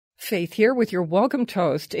Faith here with your welcome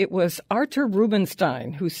toast. It was Arthur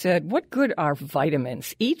Rubinstein who said, "What good are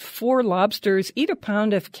vitamins? Eat 4 lobsters, eat a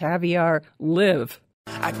pound of caviar, live."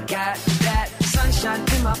 I got that sunshine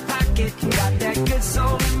in my pocket, got that good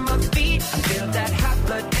soul in my feet. I feel that hot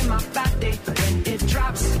blood in my body when it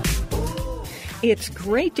drops. Ooh. It's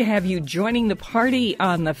great to have you joining the party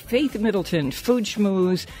on the Faith Middleton Food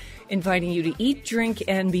Schmooze, inviting you to eat, drink,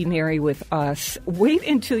 and be merry with us. Wait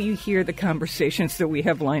until you hear the conversations that we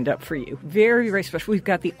have lined up for you. Very, very special. We've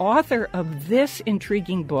got the author of this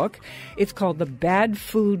intriguing book. It's called The Bad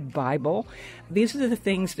Food Bible. These are the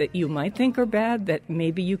things that you might think are bad that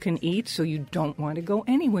maybe you can eat, so you don't want to go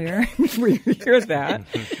anywhere before you hear that.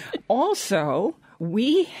 Also,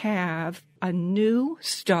 we have a new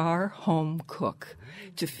star home cook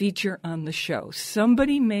to feature on the show.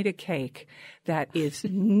 Somebody made a cake that is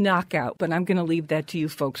knockout, but I'm going to leave that to you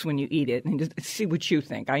folks when you eat it and just see what you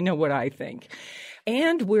think. I know what I think.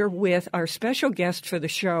 And we're with our special guest for the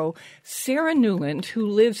show, Sarah Nuland, who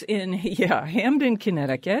lives in Hamden,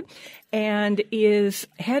 Connecticut, and is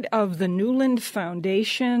head of the Nuland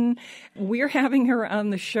Foundation. We're having her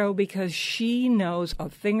on the show because she knows a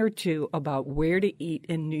thing or two about where to eat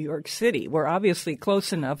in New York City. We're obviously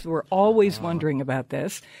close enough. We're always wondering about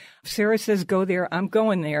this. Sarah says go there, I'm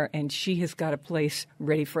going there, and she has got a place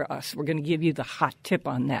ready for us. We're going to give you the hot tip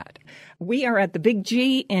on that. We are at the Big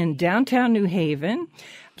G in downtown New Haven,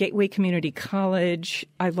 Gateway Community College.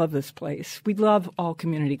 I love this place. We love all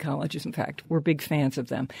community colleges, in fact. We're big fans of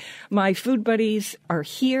them. My food buddies are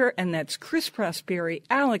here, and that's Chris Prosperi,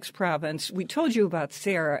 Alex Province. We told you about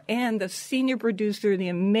Sarah, and the senior producer, the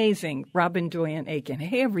amazing Robin Doyen-Aiken.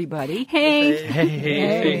 Hey, everybody. Hey.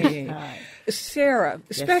 Hey. Hi. Sarah,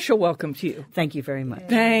 special welcome to you. Thank you very much.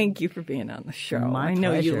 Thank you for being on the show. My I know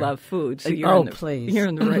pleasure. you love food, so you're please. You're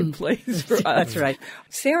in the right place for us. That's right.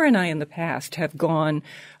 Sarah and I in the past have gone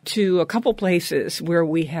to a couple places where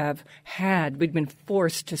we'd been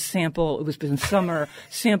forced to sample, it was been summer,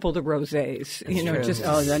 sample the rosés, just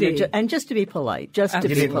to see. And just to be polite, Just to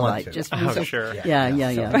be polite. Just sure. Yeah.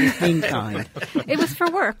 Just being kind. It was for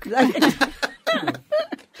work.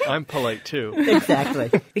 I'm polite, too. Exactly.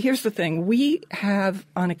 Here's the thing. We have,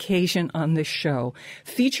 on occasion on this show,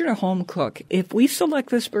 featured a home cook. If we select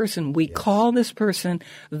this person, we call this person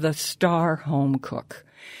the star home cook.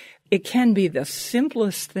 It can be the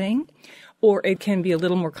simplest thing, or it can be a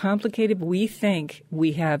little more complicated. We think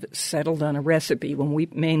we have settled on a recipe when we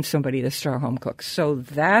name somebody the star home cook. So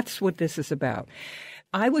that's what this is about.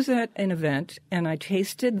 I was at an event, and I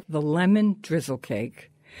tasted the Lemon Drizzle Cake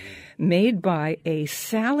made by a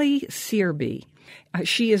Sally Searby.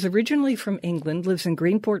 She is originally from England, lives in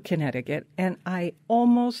Greenport, Connecticut, and I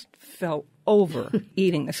almost fell over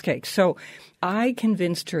eating this cake. So I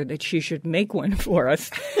convinced her that she should make one for us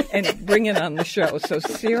and bring it on the show. So,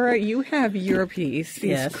 Sarah, you have your piece.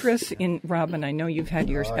 Yes. Chris and Robin, I know you've had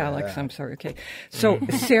yours. Alex, I'm sorry. Okay. So,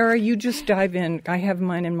 Sarah, you just dive in. I have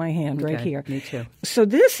mine in my hand right here. Me too. So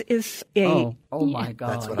this is a... Oh, my God.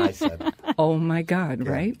 That's what I said. Oh, my God,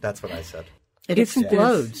 Yeah, right? That's what I said. It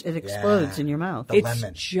explodes. It explodes in your mouth. The It's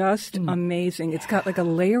lemon. just amazing. It's got like a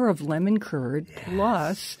layer of lemon curd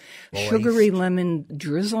plus sugary lemon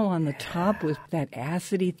drizzle on the top with that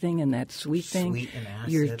acidy thing and that sweet thing. Sweet and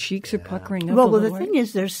acid. Your cheeks are puckering up a Well, little. the thing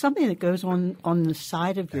is, there's something that goes on the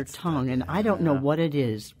side of your tongue, and I don't know what it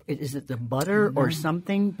is. Is it the butter or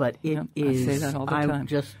something? But it is. I say that all the time.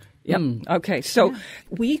 Just. Yep. Okay. So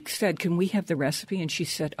we said, can we have the recipe? And she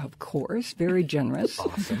said, of course. Very generous.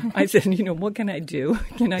 Awesome. I said, what can I do?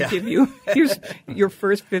 Can I give you, here's your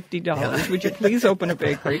first $50. Would you please open a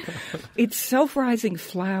bakery? It's self-rising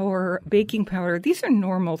flour, baking powder. These are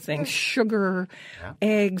normal things. Sugar,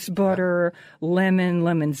 eggs, butter,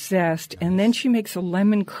 lemon zest. And then she makes a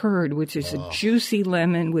lemon curd, which is a juicy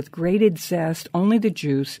lemon with grated zest, only the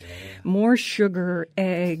juice, more sugar,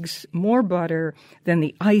 eggs, more butter, then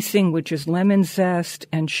the icing, which is lemon zest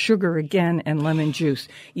and sugar again and lemon juice.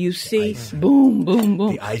 You see, boom, boom,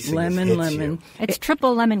 boom. The icing lemon. you. It's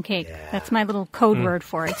triple lemon cake. That's my little code word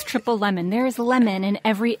for it. It's triple lemon. There is lemon in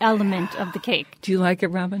every element of the cake. Do you like it,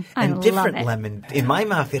 Robin? I And love different it. lemon. In my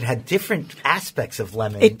mouth, it had different aspects of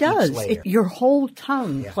lemon. It each does. layer. Your whole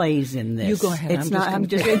tongue plays in this. You go ahead. It's I'm not.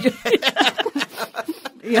 just I'm just.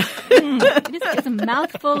 It's a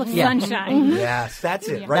mouthful of sunshine. Yes, that's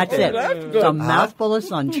it. Right That's there. it. That's It's good. a mouthful of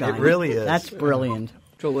sunshine. It really is. That's brilliant.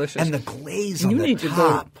 Delicious. And the glaze on you the need top. to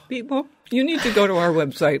go, people, you need to go to our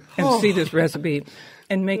website and see this recipe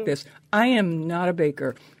and make this. I am not a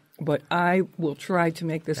baker, but I will try to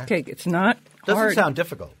make this cake. It's not Doesn't hard. sound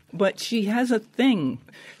difficult. But she has a thing.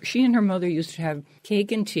 She and her mother used to have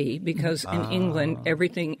cake and tea because in England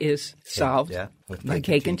everything is solved by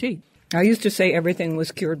cake and tea. I used to say everything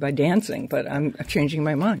was cured by dancing, but I'm changing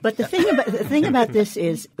my mind. But the thing about this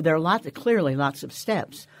is there are clearly lots of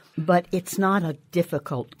steps. But it's not a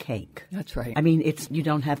difficult cake. That's right. I mean, you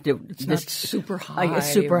don't have to. It's not super high.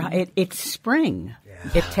 Super high. It's spring. Yeah.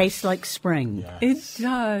 It tastes like spring. Yes. It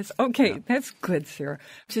does. Okay, that's good, Sarah.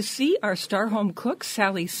 To see our star home cook,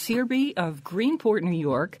 Sally Searby of Greenport, New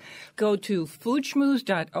York, go to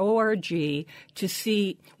foodschmooze.org to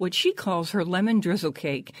see what she calls her lemon drizzle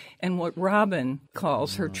cake and what Robin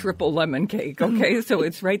calls her triple lemon cake. Okay, so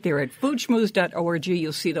it's right there at foodschmooze.org.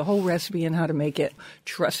 You'll see the whole recipe and how to make it.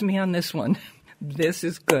 Trust me on this one. This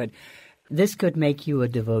is good. This could make you a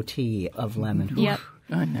devotee of lemon. Yep.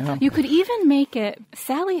 I know. You could even make it.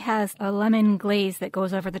 Sally has a lemon glaze that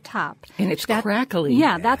goes over the top. And it's crackly.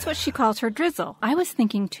 Yeah, that's what she calls her drizzle. I was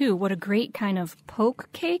thinking, too, what a great kind of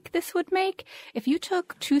poke cake this would make. If you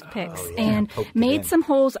took toothpicks and made some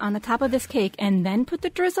holes on the top of this cake and then put the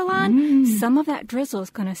drizzle on, some of that drizzle is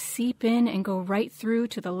going to seep in and go right through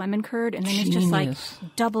to the lemon curd. And then it's just like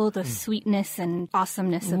double the sweetness and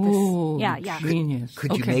awesomeness of this. Yeah. Genius.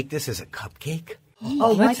 Could you make this as a cupcake?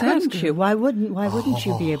 Oh, why couldn't you? Why wouldn't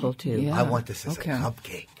you be able to? Yeah. I want this as a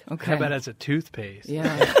cupcake. Okay. How about as a toothpaste? Yeah.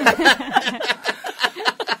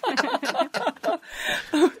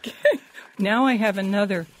 Okay. Now I have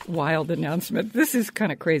another wild announcement. This is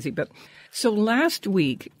kind of crazy, but so last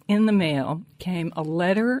week in the mail came a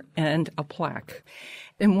letter and a plaque.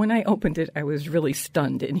 And when I opened it, I was really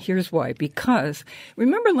stunned. And here's why. Because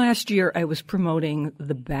remember last year I was promoting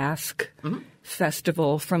the Basque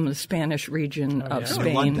festival from the Spanish region of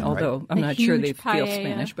Spain, London, although I'm not sure they feel paella.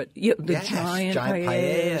 Spanish. But the giant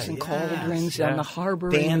paellas and cauldrons on the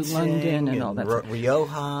harbor in London and all that stuff.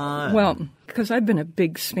 Rioja. Well, because I've been a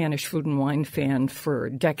big Spanish food and wine fan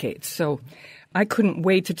for decades, so I couldn't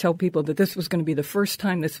wait to tell people that this was going to be the first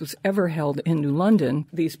time this was ever held in New London.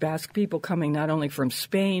 These Basque people coming not only from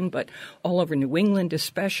Spain, but all over New England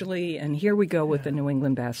especially. And here we go with the New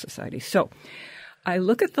England Basque Society. So I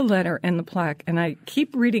look at the letter and the plaque, and I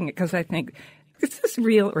keep reading it because I think, is this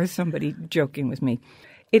real or is somebody joking with me?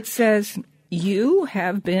 It says, you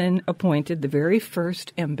have been appointed the very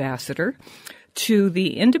first ambassador to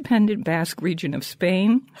the independent Basque region of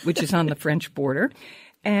Spain, which is on the French border,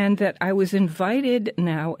 and that I was invited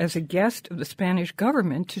now as a guest of the Spanish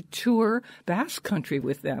government to tour Basque Country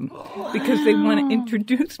with them because they want to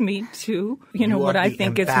introduce me to, what I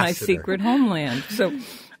think is my secret homeland. So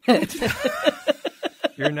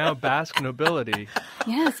You're now Basque nobility.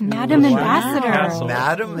 Yes, Madam Ambassador. Castle.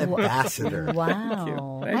 Madam Ambassador.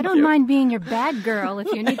 Wow. I don't mind being your bag girl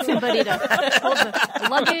if you need somebody to hold the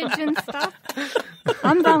luggage and stuff.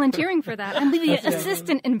 I'm volunteering for that. I'm the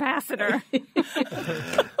assistant ambassador.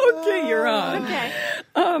 Okay, you're on. Okay.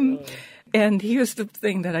 And here's the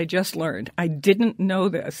thing that I just learned. I didn't know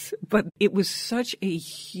this, but it was such a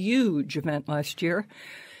huge event last year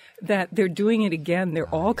that they're doing it again.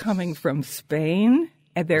 They're all coming from Spain.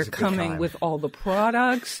 And they're coming with all the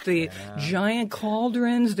products, the giant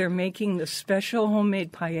cauldrons. They're making the special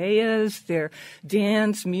homemade paellas. Their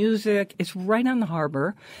dance, music. It's right on the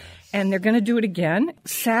harbor. And they're going to do it again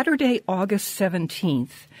Saturday, August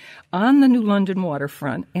 17th on the New London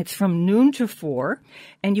waterfront. It's from noon to 4.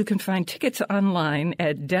 And you can find tickets online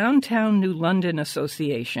at Downtown New London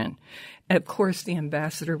Association. And, of course, the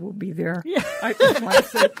ambassador will be there. Yeah. I just want to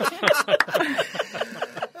say.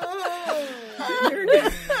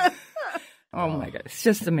 Oh, my God. It's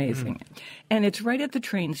just amazing. And it's right at the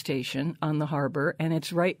train station on the harbor, and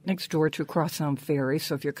it's right next door to Croissant Ferry.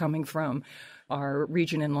 So if you're coming from our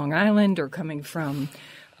region in Long Island or coming from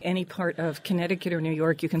any part of Connecticut or New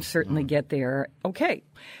York, you can certainly get there. Okay.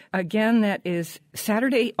 Again, that is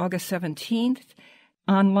Saturday, August 17th.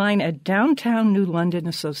 Online at Downtown New London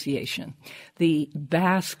Association, the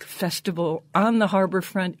Basque Festival on the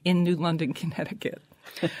harborfront in New London, Connecticut.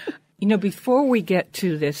 Before we get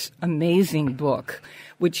to this amazing book,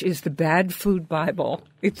 which is the Bad Food Bible,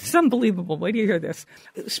 it's unbelievable. Wait till you hear this.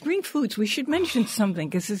 Spring foods, we should mention something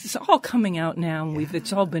because it's all coming out now, and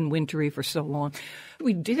it's all been wintry for so long.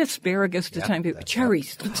 We did asparagus the time.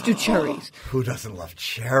 Cherries. Let's do cherries. Who doesn't love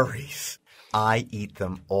cherries? I eat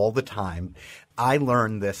them all the time. I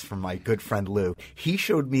learned this from my good friend Lou. He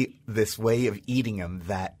showed me this way of eating them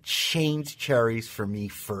that changed cherries for me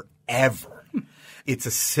forever. It's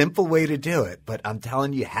a simple way to do it, but I'm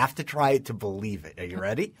telling you have to try it to believe it. Are you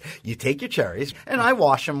ready? You take your cherries, and I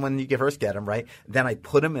wash them when you first get them, right? Then I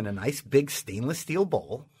put them in a nice big stainless steel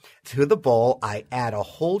bowl. To the bowl, I add a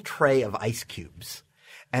whole tray of ice cubes,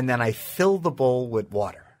 and then I fill the bowl with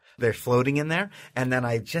water. They're floating in there. And then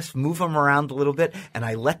I just move them around a little bit, and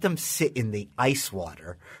I let them sit in the ice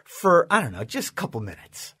water for, I don't know, just a couple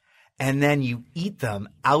minutes. And then you eat them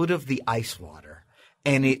out of the ice water.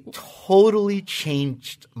 And it totally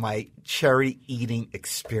changed my cherry eating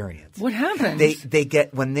experience. What happens?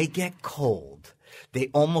 When they get cold, they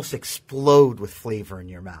almost explode with flavor in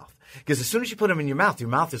your mouth. Because as soon as you put them in your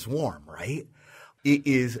mouth is warm, right? It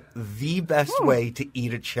is the best way to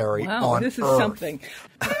eat a cherry on this is earth. something.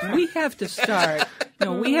 We have to start.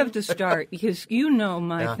 No, we have to start because you know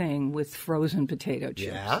my thing with frozen potato chips.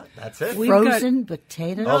 Yeah, that's it. Frozen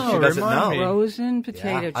potato Oh, she chips. doesn't know. Frozen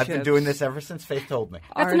potato chips. I've been doing this ever since Faith told me.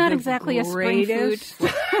 That's are not the exactly a spring food. greatest,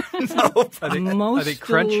 Are they most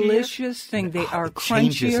crunchy? delicious thing. They are it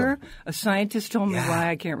changes crunchier. them. A scientist told me why,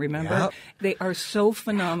 I can't remember. Yeah. They are so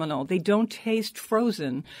phenomenal. They don't taste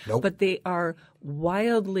frozen, Nope. but they are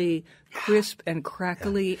wildly crisp and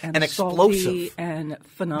crackly and explosive. salty and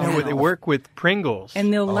phenomenal. No, they work with Pringles.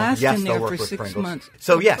 And they'll last yes, in they'll there work for with 6 Pringles. months.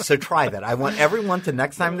 So try that. I want everyone to,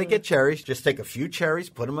 next time they get cherries, just take a few cherries,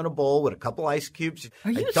 put them in a bowl with a couple ice cubes.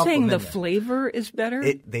 Are you dump saying them the in there. flavor is better?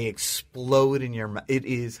 They explode in your mouth. It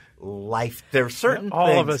is life. There are certain All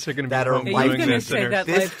things of us are gonna be that are home You're life doing going to this say and that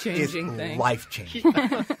This life-changing is thing. life-changing.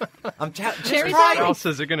 Just Cherries try on it.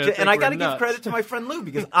 Else's are gonna think And I we're got to give nuts. credit to my friend Lou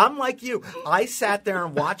because I'm like you. I sat there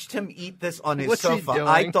and watched him eat this on his What's he sofa. doing?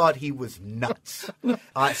 I thought he was nuts.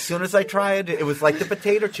 As soon as I tried it, it was like the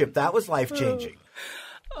potato chip. That was life-changing.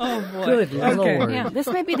 Oh, boy. Good Okay. Lord. Yeah, this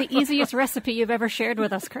may be the easiest recipe you've ever shared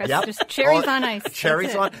with us, Chris. Yep. Just cherries Oh, on ice.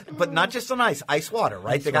 Cherries That's on, but not just on ice. Ice water,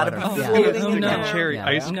 right? They got to be water. floating Oh, in no. there. cherry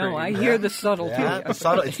ice cream. No, I hear the subtlety. Yeah,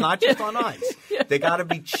 subtle. It's not just on ice. They got to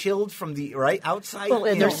be chilled from the outside. Well,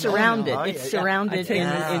 and you they're know. surrounded. Oh, It's yeah. surrounded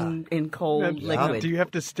in cold liquid. Do you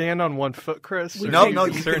have to stand on one foot, Chris? Or No, do no,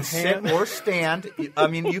 use you a can certain sit or stand. I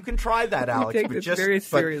mean, you can try that, Alex. take but this just very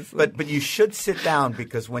seriously. But you should sit down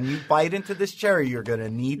because when you bite into this cherry, you're going to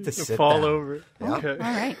need to sit fall down. over. Yeah. Okay. All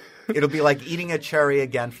right. It'll be like eating a cherry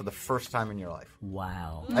again for the first time in your life.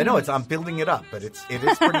 Wow. I know I'm building it up, but it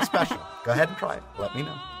is pretty special. Go ahead and try it. Let me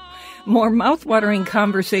know. More mouthwatering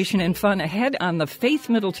conversation and fun ahead on the Faith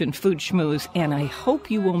Middleton Food Schmooze, and I hope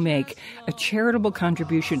you will make a charitable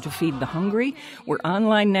contribution to feed the hungry. We're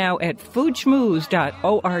online now at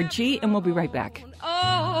foodschmooze.org, and we'll be right back.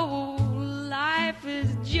 Oh, life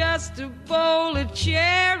is just a bowl of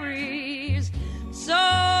cherries. So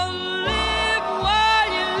live while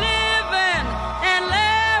you're living and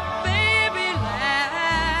laugh, baby,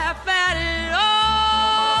 laugh at it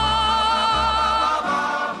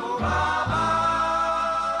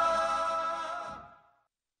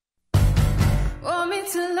all. Want me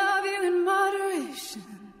to love you in moderation?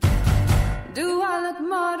 Do I look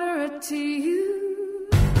moderate to you?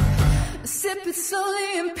 Sip it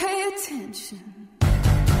slowly and pay attention.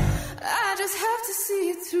 I just have to see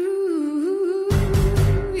it through.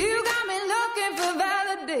 You got me looking for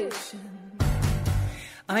validation.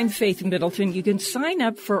 I'm Faith Middleton. You can sign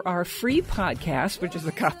up for our free podcast, which is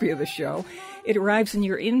a copy of the show. It arrives in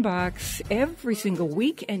your inbox every single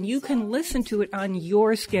week, and you can listen to it on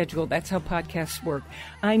your schedule. That's how podcasts work.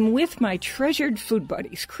 I'm with my treasured food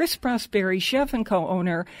buddies, Chris Prosperi, chef and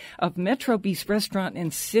co-owner of Metro Beast Restaurant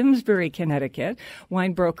in Simsbury, Connecticut,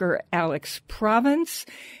 wine broker Alex Province,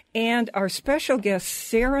 and our special guest,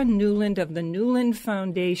 Sarah Nuland of the Nuland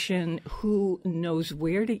Foundation, who knows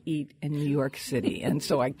where to eat in New York City. And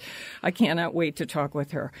so I cannot wait to talk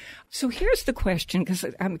with her. So here's the question, because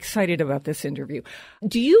I'm excited about this interview.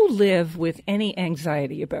 Do you live with any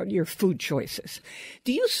anxiety about your food choices?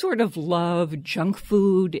 Do you sort of love junk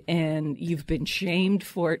food and you've been shamed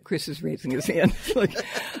for it? Chris is raising his hand.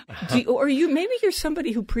 Maybe you're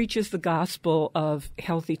somebody who preaches the gospel of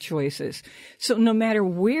healthy choices. So no matter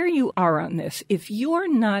where you are on this, if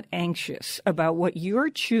you're not anxious about what you're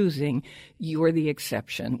choosing, you're the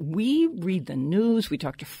exception. We read the news, we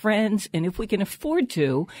talk to friends, and if we can afford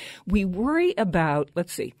to, we worry about,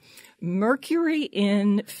 mercury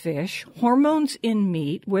in fish, hormones in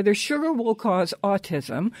meat, whether sugar will cause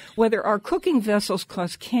autism, whether our cooking vessels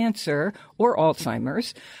cause cancer or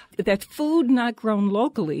Alzheimer's, that food not grown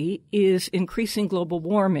locally is increasing global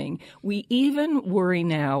warming. We even worry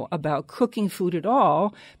now about cooking food at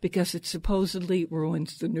all because it supposedly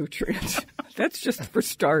ruins the nutrients. That's just for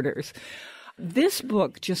starters. This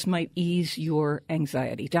book just might ease your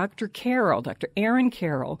anxiety. Dr. Aaron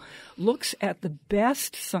Carroll, looks at the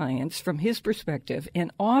best science from his perspective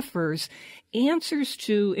and offers answers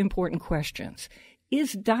to important questions.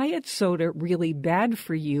 Is diet soda really bad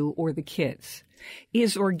for you or the kids?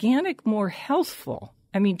 Is organic more healthful?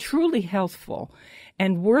 Truly healthful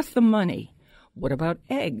and worth the money? What about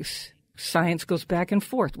eggs? Science goes back and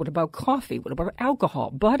forth. What about coffee? What about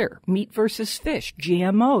alcohol, butter, meat versus fish,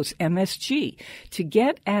 GMOs, MSG? To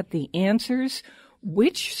get at the answers,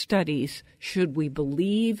 which studies should we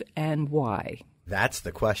believe and why? That's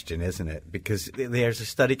the question, isn't it? Because there's a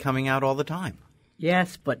study coming out all the time.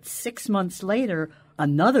 Yes, but 6 months later,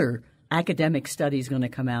 another academic study is going to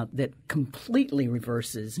come out that completely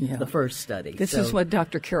reverses the first study. This is what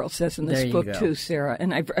Dr. Carroll says in this book, too, Sarah.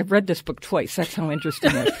 And I've read this book twice. That's how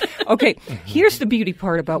interesting it is. Okay, here's the beauty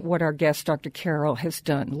part about what our guest, Dr. Carroll, has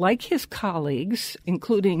done. Like his colleagues,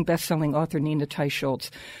 including best-selling author Nina Teicholz,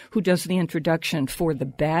 who does the introduction for the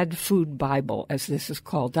Bad Food Bible, as this is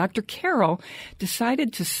called, Dr. Carroll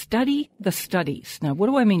decided to study the studies. Now, what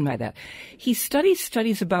do I mean by that? He studies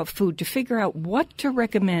studies about food to figure out what to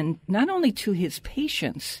recommend not only to his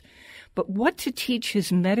patients, but what to teach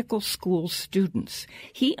his medical school students.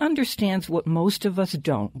 He understands what most of us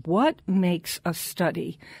don't. What makes a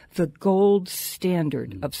study the gold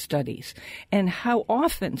standard of studies? And how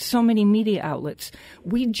often so many media outlets,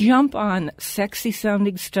 we jump on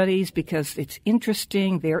sexy-sounding studies because it's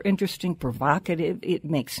interesting, they're interesting, provocative, it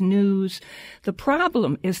makes news. The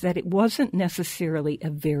problem is that it wasn't necessarily a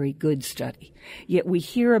very good study. Yet we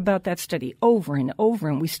hear about that study over and over,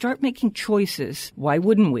 and we start making choices. Why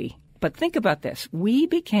wouldn't we? But think about this. We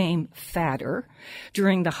became fatter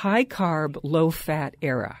during the high-carb, low-fat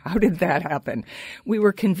era. How did that happen? We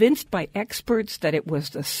were convinced by experts that it was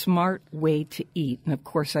the smart way to eat. And, of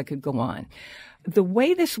course, I could go on. The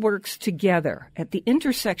way this works together at the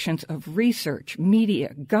intersections of research,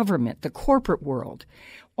 media, government, the corporate world,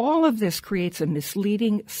 all of this creates a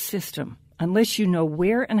misleading system unless you know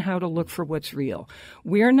where and how to look for what's real.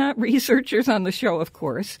 We're not researchers on the show, of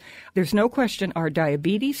course. There's no question our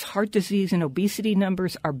diabetes, heart disease, and obesity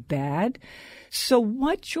numbers are bad. So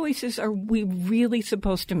what choices are we really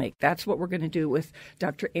supposed to make? That's what we're going to do with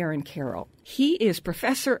Dr. Aaron Carroll. He is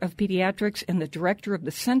professor of pediatrics and the director of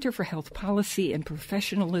the Center for Health Policy and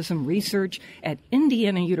Professionalism Research at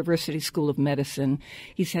Indiana University School of Medicine.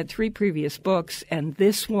 He's had 3 previous books, and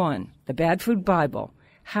this one, The Bad Food Bible,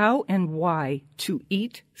 How and Why to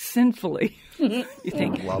Eat Sinfully. You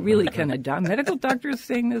think, really, can a medical doctor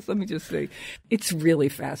saying this? Let me just say, it's really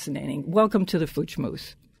fascinating. Welcome to the Food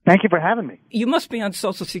Schmooze. Thank you for having me. You must be on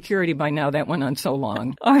Social Security by now. That went on so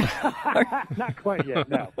long. Not quite yet,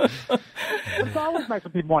 no. It's always nice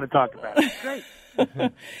when people want to talk about it.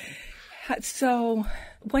 It's great. So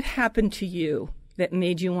what happened to you that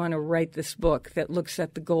made you want to write this book that looks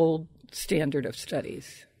at the gold standard of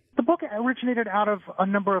studies? The book originated out of a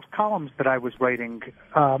number of columns that I was writing.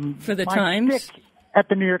 For the Times? Stick at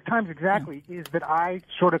the New York Times, exactly, is that I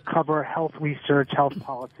sort of cover health research, health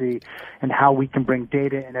policy, and how we can bring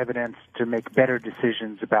data and evidence to make better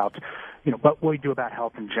decisions about, what we do about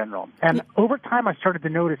health in general. And over time, I started to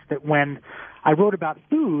notice that when I wrote about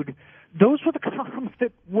food, those were the columns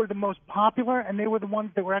that were the most popular, and they were the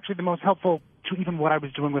ones that were actually the most helpful to even what I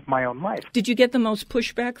was doing with my own life. Did you get the most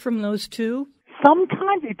pushback from those two?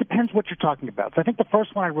 Sometimes it depends what you're talking about. So I think the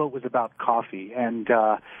first one I wrote was about coffee, and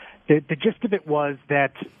the gist of it was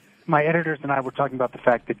that my editors and I were talking about the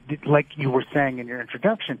fact that, like you were saying in your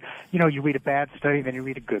introduction, you read a bad study, then you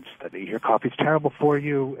read a good study. Your coffee's terrible for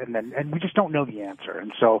you, and we just don't know the answer.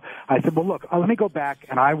 And so I said, well, look, let me go back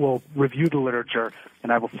and I will review the literature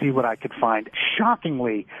and I will see what I could find.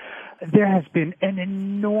 Shockingly, there has been an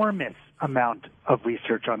enormous amount of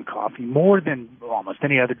research on coffee, more than almost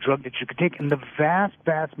any other drug that you could take, and the vast,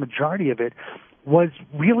 vast majority of it was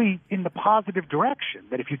really in the positive direction,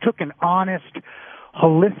 that if you took an honest,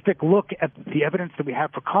 holistic look at the evidence that we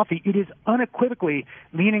have for coffee, it is unequivocally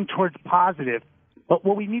leaning towards positive. But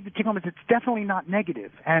what we need to take home is it's definitely not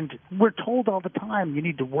negative. And we're told all the time, you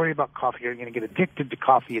need to worry about coffee, you're going to get addicted to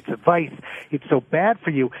coffee, it's a vice, it's so bad for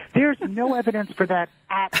you. There's no evidence for that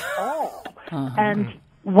at all. And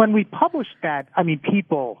when we published that,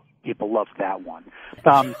 people loved that one.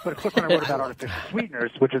 But of course, when I wrote about artificial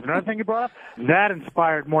sweeteners, which is another thing you brought up, that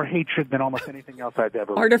inspired more hatred than almost anything else I've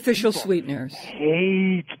ever read. Artificial sweeteners.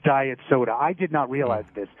 Hate diet soda. I did not realize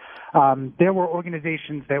this. There were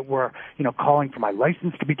organizations that were, calling for my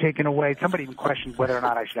license to be taken away. Somebody even questioned whether or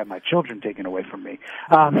not I should have my children taken away from me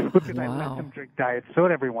because I let them drink diet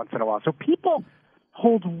soda every once in a while. So people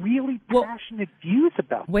hold really passionate views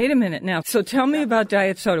about it. Wait a minute now. So tell me about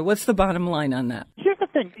diet soda. What's the bottom line on that? Here's the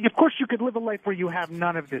thing. Of course, you could live a life where you have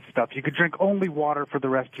none of this stuff. You could drink only water for the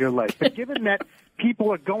rest of your life. But given that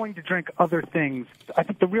people are going to drink other things, I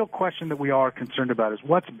think the real question that we are concerned about is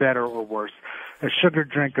what's better or worse, a sugar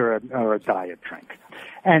drink or a diet drink.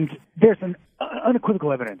 And there's an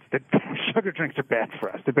unequivocal evidence that sugar drinks are bad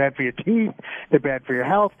for us. They're bad for your teeth. They're bad for your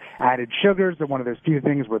health. Added sugars are one of those few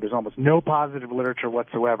things where there's almost no positive literature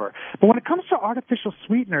whatsoever. But when it comes to artificial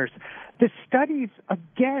sweeteners, the studies,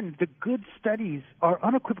 again, the good studies are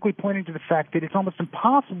unequivocally pointing to the fact that it's almost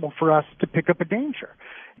impossible for us to pick up a danger.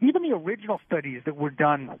 Even the original studies that were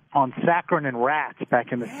done on saccharin in rats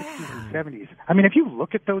back in the 60s and 70s, I mean, if you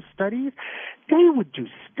look at those studies, they would do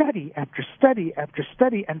study after study after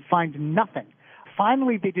study and find nothing.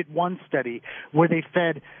 Finally, they did one study where they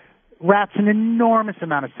fed rats an enormous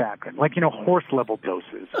amount of saccharin, like, horse-level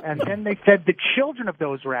doses. And then they fed the children of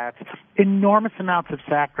those rats enormous amounts of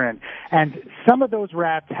saccharin. And some of those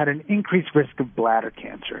rats had an increased risk of bladder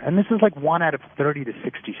cancer. And this is like 1 out of 30 to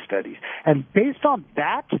 60 studies. And based on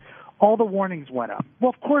that, all the warnings went up. Well,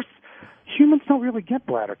 of course, humans don't really get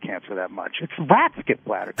bladder cancer that much. It's rats get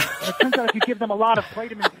bladder cancer. It turns out if you give them a lot of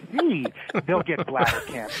vitamin C, they'll get bladder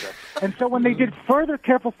cancer. And so when they did further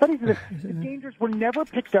careful studies of this, the dangers were never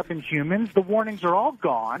picked up in humans. The warnings are all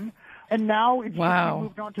gone. And now it's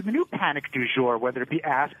moved on to the new panic du jour, whether it be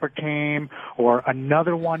aspartame or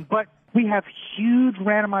another one. But we have huge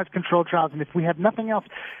randomized control trials, and if we have nothing else,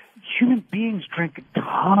 human beings drink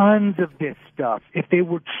tons of this stuff. If they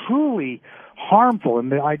were truly harmful,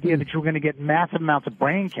 and the idea that you're going to get massive amounts of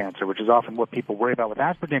brain cancer, which is often what people worry about with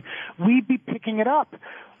aspartame, we'd be picking it up.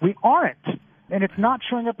 We aren't. And it's not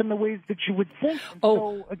showing up in the ways that you would think.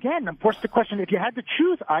 So, again, I'm forced to question, if you had to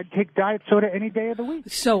choose, I'd take diet soda any day of the week.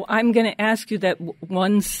 So I'm going to ask you that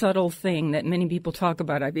one subtle thing that many people talk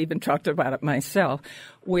about. I've even talked about it myself,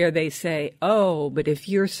 where they say, but if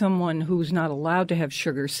you're someone who's not allowed to have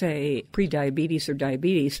sugar, say pre-diabetes or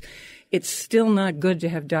diabetes, it's still not good to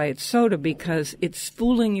have diet soda because it's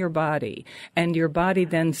fooling your body. And your body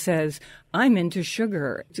then says, I'm into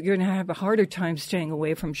sugar. So you're going to have a harder time staying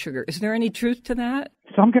away from sugar. Is there any truth to that?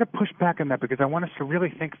 So I'm going to push back on that because I want us to really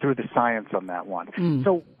think through the science on that one.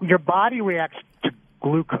 So your body reacts to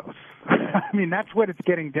glucose. I mean, that's what it's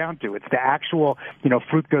getting down to. It's the actual,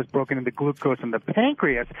 fructose broken into glucose, and the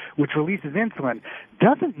pancreas, which releases insulin,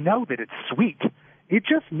 doesn't know that it's sweet. It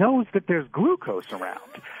just knows that there's glucose around.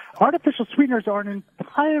 Artificial sweeteners are an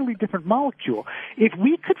entirely different molecule. If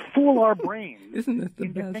we could fool our brains into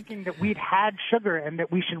thinking that we'd had sugar and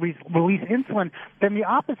that we should release insulin, then the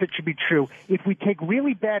opposite should be true. If we take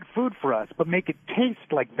really bad food for us but make it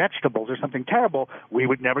taste like vegetables or something terrible, we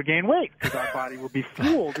would never gain weight because our body would be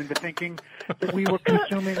fooled into thinking that we were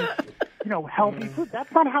consuming healthy food.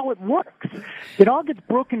 That's not how it works. It all gets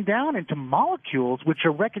broken down into molecules which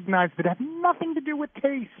are recognized that have nothing to do with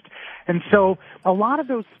taste. And so a lot of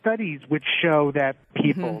those studies which show that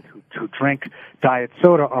people who drink diet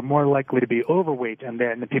soda are more likely to be overweight, and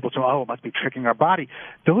then the people say, it must be tricking our body,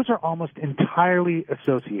 those are almost entirely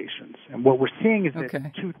associations. And what we're seeing is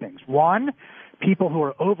that two things. One, people who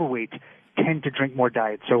are overweight tend to drink more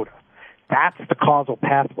diet soda. That's the causal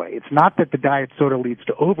pathway. It's not that the diet soda leads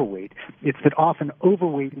to overweight. It's that often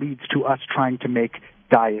overweight leads to us trying to make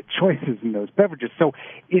diet choices in those beverages. So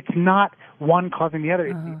it's not one causing the other.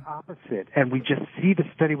 It's the opposite. And we just see the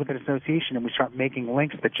study with an association, and we start making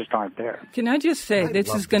links that just aren't there. Can I just say,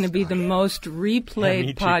 this is going to be the most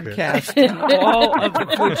replayed podcast in all of the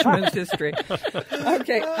Food Schmooze history.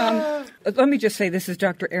 Okay. Let me just say, this is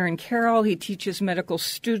Dr. Aaron Carroll. He teaches medical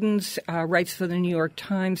students, writes for the New York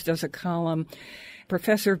Times, does a column.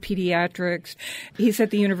 Professor of pediatrics. He's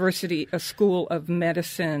at the University School of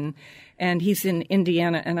Medicine, and he's in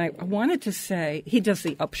Indiana. And I wanted to say, he does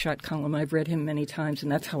the Upshot column. I've read him many times, and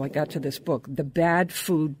that's how I got to this book, The Bad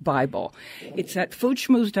Food Bible. It's at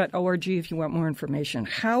foodschmooze.org if you want more information.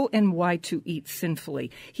 How and Why to Eat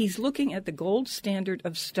Sinfully. He's looking at the gold standard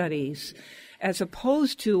of studies as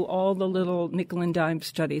opposed to all the little nickel and dime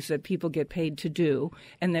studies that people get paid to do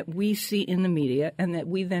and that we see in the media and that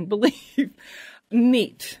we then believe.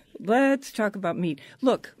 Meat. Let's talk about meat.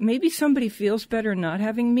 Look, maybe somebody feels better not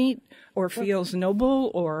having meat or feels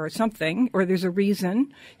noble or something, or there's a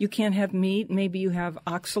reason you can't have meat. Maybe you have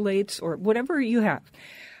oxalates or whatever you have.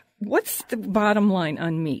 What's the bottom line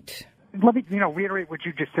on meat? Let me, reiterate what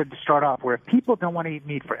you just said to start off, where if people don't want to eat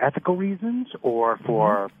meat for ethical reasons or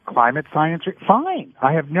for climate science, fine.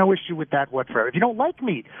 I have no issue with that whatsoever. If you don't like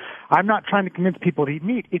meat, I'm not trying to convince people to eat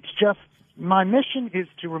meat. It's just my mission is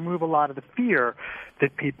to remove a lot of the fear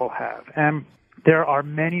that people have. And there are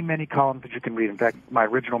many, many columns that you can read. In fact, my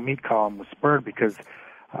original meat column was spurred because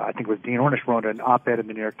I think it was Dean Ornish wrote an op-ed in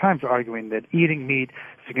the New York Times arguing that eating meat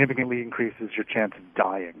significantly increases your chance of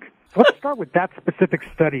dying. Let's start with that specific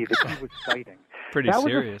study that he was citing. Pretty that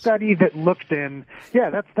serious. was a study that looked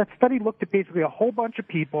that study looked at basically a whole bunch of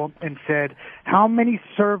people and said, how many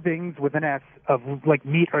servings with an S of like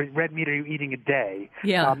meat or red meat are you eating a day?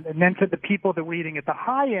 Yeah. And then said the people that were eating at the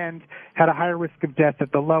high end had a higher risk of death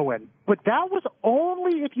at the low end. But that was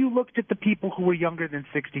only if you looked at the people who were younger than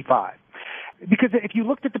 65. Because if you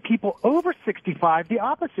looked at the people over 65, the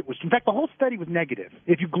opposite was. In fact, the whole study was negative.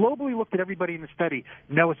 If you globally looked at everybody in the study,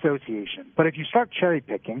 no association. But if you start cherry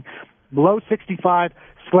picking, below 65,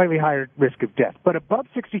 slightly higher risk of death. But above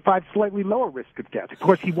 65, slightly lower risk of death. Of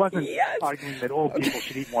course, he wasn't arguing that old people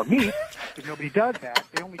should eat more meat, because nobody does that.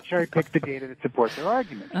 They only cherry pick the data that supports their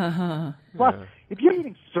argument. Plus, if you're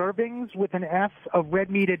eating servings with an S of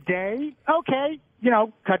red meat a day, okay,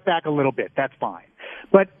 cut back a little bit. That's fine.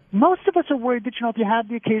 But most of us are worried that, if you have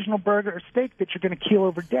the occasional burger or steak that you're going to keel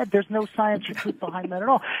over dead. There's no science or truth behind that at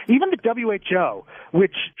all. Even the WHO,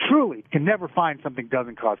 which truly can never find something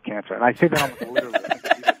doesn't cause cancer, and I say that almost literally.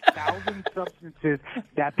 1,000 substances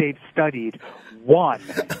that they've studied, one,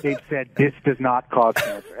 they've said this does not cause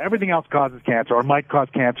cancer. Everything else causes cancer or might cause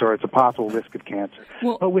cancer or it's a possible risk of cancer.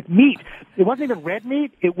 But with meat, it wasn't even red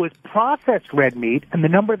meat, it was processed red meat, and the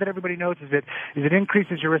number that everybody knows is it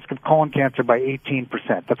increases your risk of colon cancer by 18%.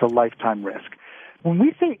 That's a lifetime risk. When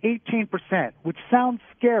we say 18%, which sounds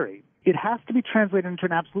scary, it has to be translated into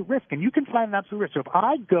an absolute risk, and you can find an absolute risk. So if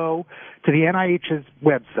I go to the NIH's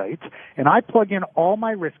website and I plug in all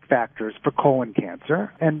my risk factors for colon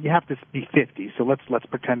cancer, and you have to be 50, so let's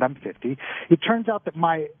pretend I'm 50, it turns out that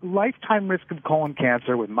my lifetime risk of colon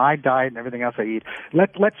cancer with my diet and everything else I eat,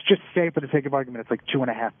 let's just say for the sake of argument, it's like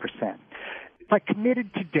 2.5%. If I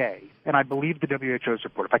committed today, and I believe the WHO's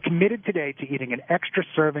report, if I committed today to eating an extra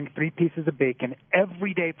serving, 3 pieces of bacon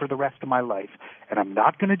every day for the rest of my life, and I'm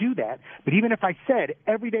not going to do that, but even if I said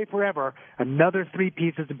every day forever, another 3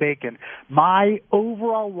 pieces of bacon, my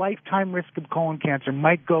overall lifetime risk of colon cancer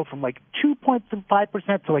might go from like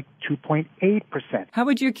 2.5% to like 2.8%. How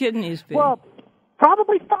would your kidneys be? Well,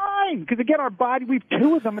 probably fine, because again, our body, we have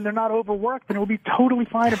 2 of them and they're not overworked, and it will be totally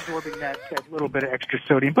fine absorbing that little bit of extra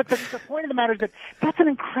sodium. But the point of the matter is that that's an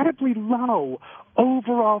incredibly low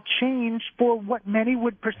overall change for what many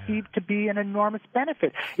would perceive to be an enormous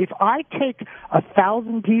benefit. If I take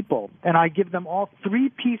 1,000 people and I give them all 3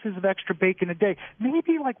 pieces of extra bacon a day,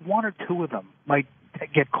 maybe like 1 or 2 of them might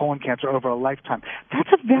get colon cancer over a lifetime. That's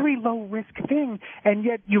a very low-risk thing, and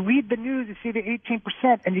yet you read the news, you see the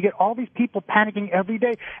 18%, and you get all these people panicking every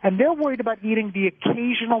day, and they're worried about eating the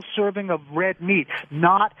occasional serving of red meat,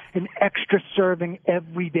 not an extra serving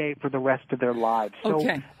every day for the rest of their lives. So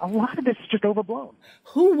a lot of this is just overblown.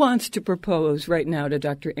 Who wants to propose right now to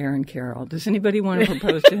Dr. Aaron Carroll? Does anybody want to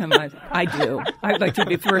propose to him? I do. I'd like to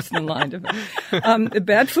be first in line. The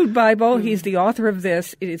Bad Food Bible, he's the author of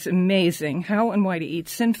this. It is amazing. How and Why to Eat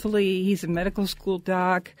Sinfully. He's a medical school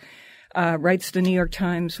doc, writes the New York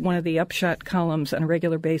Times, one of the Upshot columns on a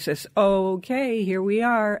regular basis. Okay, here we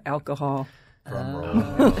are, alcohol.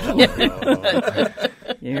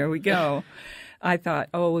 Here we go. I thought,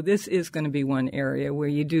 this is going to be one area where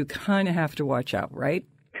you do kind of have to watch out, right?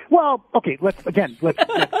 Well, okay, let's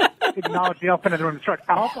acknowledge the elephant in the room to start.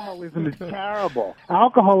 Alcoholism is terrible.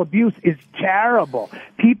 Alcohol abuse is terrible.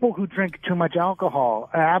 People who drink too much alcohol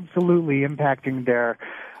are absolutely impacting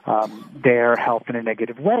their health in a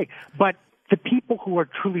negative way. But the people who are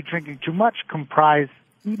truly drinking too much comprise,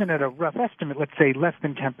 even at a rough estimate, let's say less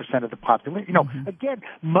than 10% of the population. Again,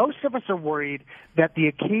 most of us are worried that the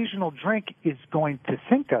occasional drink is going to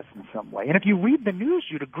sink us in some way. And if you read the news,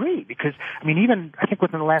 you'd agree, because, I think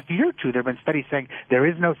within the last year or two, there have been studies saying there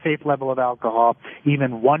is no safe level of alcohol,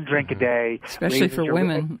 even 1 drink a day. Especially for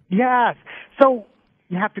women. Yes. So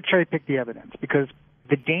you have to cherry pick the evidence, because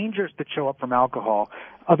the dangers that show up from alcohol,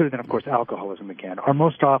 other than, of course, alcoholism again, are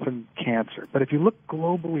most often cancer. But if you look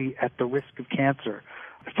globally at the risk of cancer,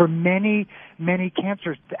 for many, many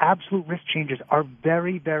cancers, the absolute risk changes are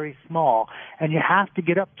very, very small, and you have to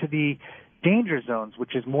get up to the danger zones,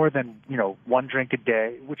 which is more than, 1 drink a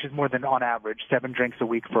day, which is more than, on average, 7 drinks a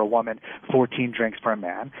week for a woman, 14 drinks for a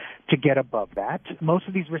man, to get above that. Most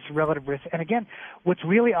of these risks are relative risks. And again, what's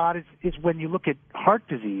really odd is when you look at heart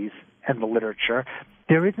disease and the literature,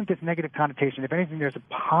 there isn't this negative connotation. If anything, there's a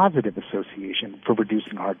positive association for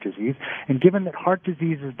reducing heart disease. And given that heart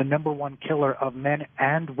disease is the number 1 killer of men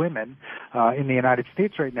and women in the United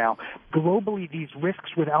States right now, globally these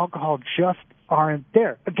risks with alcohol just aren't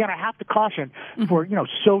there. Again, I have to caution for,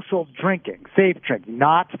 social drinking, safe drinking,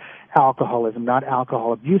 not alcoholism, not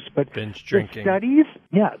alcohol abuse, but binge drinking. The studies,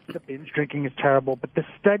 the binge drinking is terrible, but the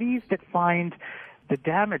studies that find the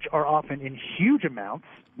damage are often in huge amounts,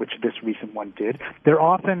 which this recent one did. They're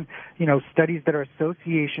often, studies that are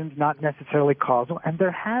associations, not necessarily causal, and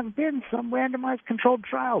there have been some randomized controlled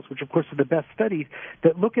trials, which of course are the best studies,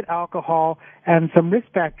 that look at alcohol and some risk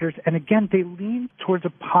factors, and again, they lean towards a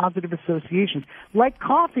positive association. Like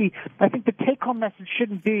coffee, I think the take-home message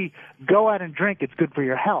shouldn't be, go out and drink, it's good for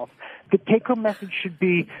your health. The take-home message should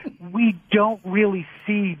be, we don't really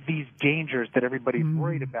see these dangers that everybody's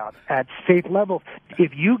worried about at safe levels.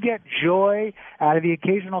 If you get joy out of the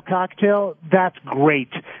occasional cocktail, that's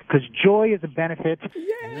great, because joy is a benefit.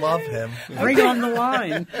 Yay. Love him. Bring on the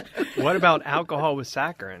wine. What about alcohol with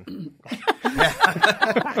saccharin?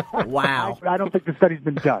 Wow. I don't think the study's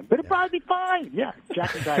been done, but it'll probably be fine. Yeah,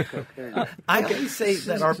 Jack and Diet Coke. There you go. I always say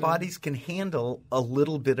that our bodies can handle a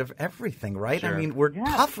little bit of everything, right? Sure. I mean, we're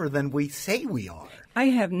tougher than we say we are. I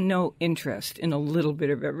have no interest in a little bit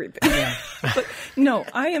of everything. But no,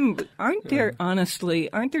 aren't there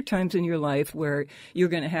times in your life where you're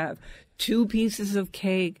going to have 2 pieces of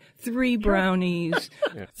cake, 3 brownies,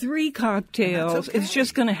 3 cocktails? Okay. It's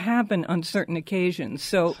just going to happen on certain occasions.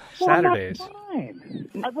 So Saturdays. Well, that's fine.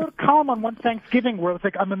 I wrote a column on one Thanksgiving where it was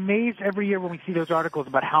like, I'm amazed every year when we see those articles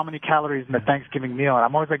about how many calories in the Thanksgiving meal, and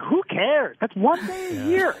I'm always like, who cares? That's one day a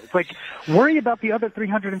year. It's like, worry about the other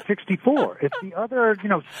 364. It's the other,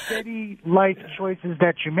 steady life choices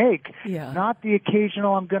that you make, not the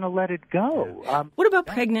occasional, I'm going to let it go. What about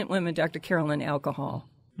pregnant women, Dr. Carroll, and alcohol?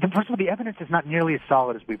 First of all, the evidence is not nearly as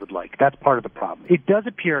solid as we would like. That's part of the problem. It does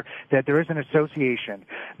appear that there is an association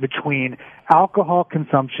between alcohol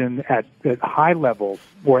consumption at high levels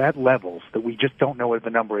or at levels that we just don't know what the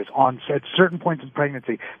number is at certain points in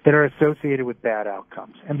pregnancy that are associated with bad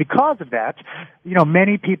outcomes. And because of that,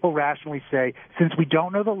 many people rationally say, since we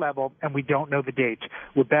don't know the level and we don't know the date,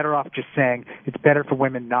 we're better off just saying it's better for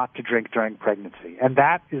women not to drink during pregnancy. And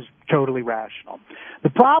that is totally rational. The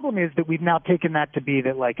problem is that we've now taken that to be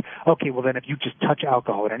that, like, okay, well then if you just touch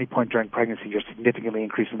alcohol at any point during pregnancy, you're significantly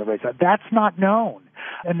increasing the rates. That's not known.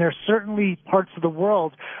 And there's certainly parts of the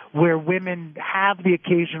world where women have the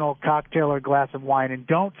occasional cocktail or glass of wine and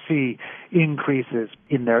don't see increases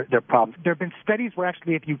in their problems. There have been studies where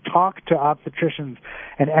actually if you talk to obstetricians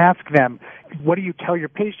and ask them, what do you tell your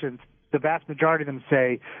patients? The vast majority of them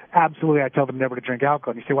say, absolutely, I tell them never to drink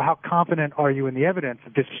alcohol. And you say, well, how confident are you in the evidence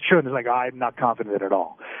that this is true? And they're like, I'm not confident at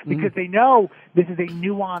all. Because they know this is a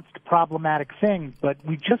nuanced, problematic thing, but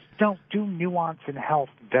we just don't do nuance in health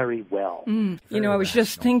very well. I was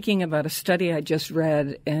just thinking about a study I just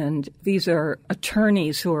read, and these are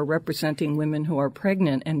attorneys who are representing women who are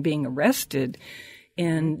pregnant and being arrested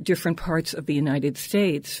in different parts of the United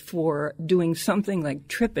States for doing something like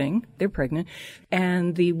tripping. They're pregnant.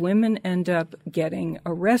 And the women end up getting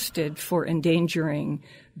arrested for endangering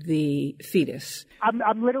the fetus.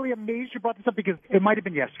 I'm literally amazed you brought this up because it might have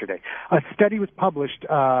been yesterday. A study was published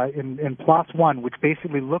in PLOS One, which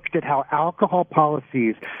basically looked at how alcohol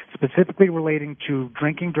policies, specifically relating to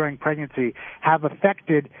drinking during pregnancy, have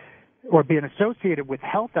affected or being associated with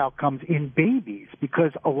health outcomes in babies,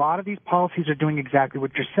 because a lot of these policies are doing exactly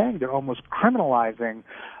what you're saying. They're almost criminalizing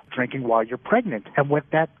drinking while you're pregnant. And what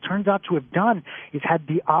that turns out to have done is had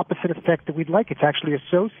the opposite effect that we'd like. It's actually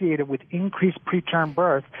associated with increased preterm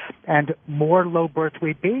birth and more low birth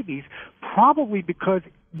weight babies, probably because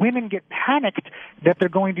women get panicked that they're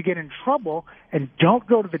going to get in trouble and don't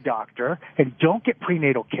go to the doctor and don't get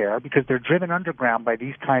prenatal care because they're driven underground by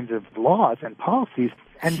these kinds of laws and policies.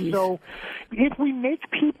 And so if we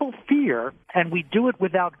make people fear and we do it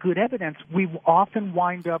without good evidence, we often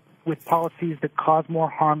wind up with policies that cause more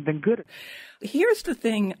harm than good. Here's the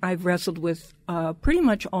thing I've wrestled with pretty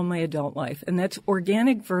much all my adult life, and that's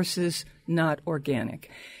organic versus not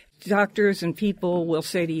organic. Doctors and people will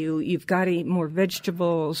say to you, you've got to eat more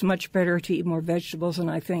vegetables, much better to eat more vegetables.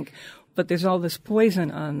 And I think, but there's all this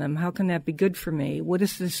poison on them. How can that be good for me? What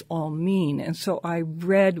does this all mean? And so I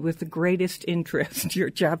read with the greatest interest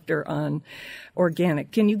your chapter on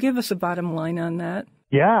organic. Can you give us a bottom line on that?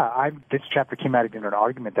 Yeah, this chapter came out of an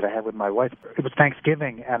argument that I had with my wife. It was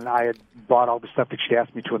Thanksgiving, and I had bought all the stuff that she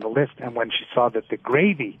asked me to on the list. And when she saw that the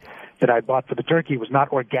gravy that I bought for the turkey was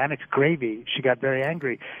not organic gravy, she got very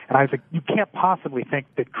angry. And I was like, you can't possibly think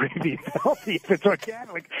that gravy is healthy if it's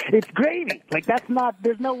organic. Like, it's gravy. Like,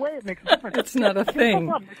 there's no way it makes a difference. It's not a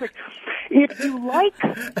thing. It's like, if you like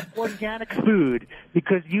organic food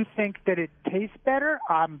because you think that it tastes better,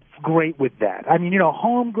 I'm great with that. I mean,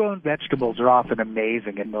 homegrown vegetables are often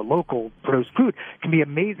amazing, and the local produced food can be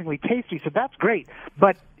amazingly tasty, so that's great.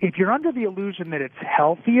 But if you're under the illusion that it's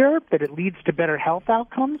healthier, that it leads to better health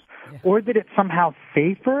outcomes, or that it's somehow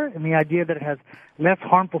safer, and the idea that it has less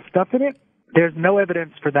harmful stuff in it, there's no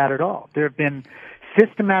evidence for that at all. There have been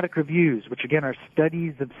systematic reviews, which again are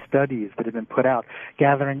studies of studies that have been put out,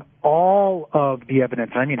 gathering all of the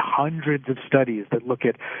evidence, I mean hundreds of studies that look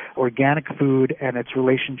at organic food and its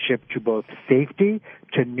relationship to both safety,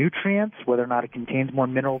 to nutrients, whether or not it contains more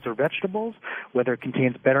minerals or vegetables, whether it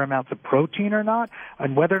contains better amounts of protein or not,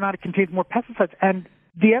 and whether or not it contains more pesticides. And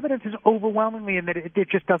the evidence is overwhelmingly in that it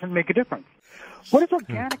just doesn't make a difference. What does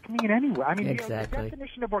organic mean anyway? I mean, exactly. The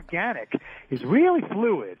definition of organic is really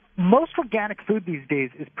fluid. Most organic food these days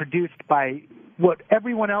is produced by what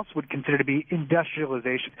everyone else would consider to be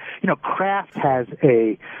industrialization. Kraft has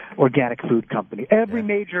a organic food company. Every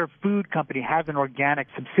major food company has an organic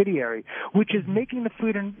subsidiary, which is making the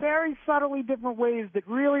food in very subtly different ways that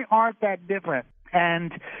really aren't that different.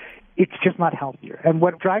 And it's just not healthier. And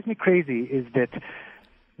what drives me crazy is that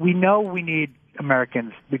we know we need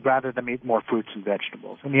Americans, we'd rather them eat more fruits and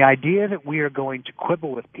vegetables. And the idea that we are going to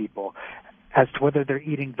quibble with people as to whether they're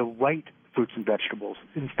eating the right fruits and vegetables,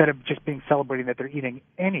 instead of just celebrating that they're eating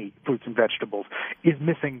any fruits and vegetables, is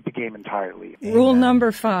missing the game entirely. Rule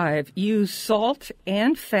number 5, use salt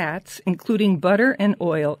and fats, including butter and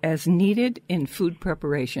oil, as needed in food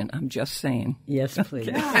preparation. I'm just saying. Yes, please.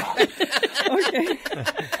 Okay.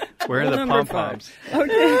 Where are the pom-poms?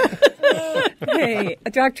 Okay. Hey,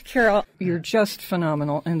 Dr. Carroll, you're just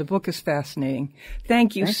phenomenal, and the book is fascinating.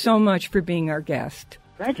 Thank you so much for being our guest.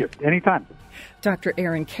 Thank you. Anytime. Dr.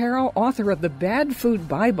 Aaron Carroll, author of The Bad Food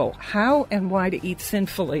Bible, How and Why to Eat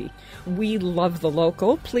Sinfully. We love the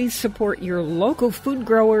local. Please support your local food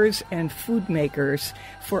growers and food makers.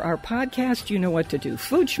 For our podcast, you know what to do.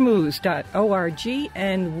 foodschmooze.org,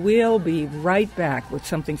 and we'll be right back with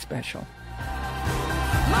something special.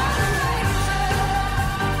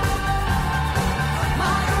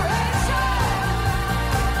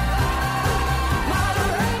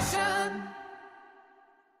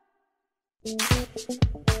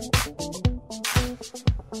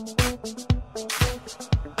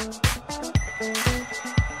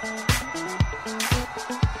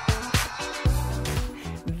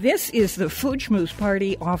 This is the Food Schmooze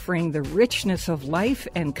Party, offering the richness of life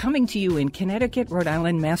and coming to you in Connecticut, Rhode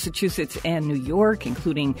Island, Massachusetts, and New York,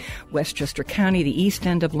 including Westchester County, the East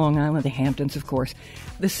End of Long Island, the Hamptons, of course.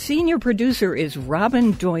 The senior producer is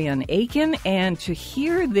Robin Doyen-Aiken, and to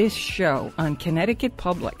hear this show on Connecticut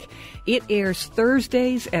Public, it airs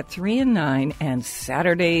Thursdays at 3 and 9 and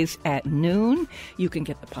Saturdays at noon. You can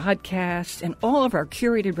get the podcast and all of our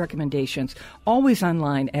curated recommendations always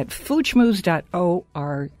online at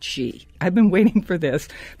foodschmooze.org. I've been waiting for this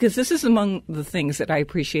because this is among the things that I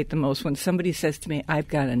appreciate the most when somebody says to me, I've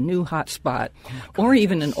got a new hot spot or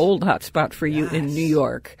even an old hot spot for you in New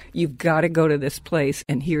York. You've got to go to this place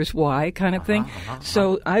and here's why kind of thing.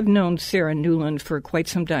 So I've known Sarah Nuland for quite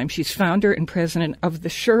some time. She's founder and president of the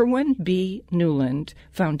Sherwin B. Nuland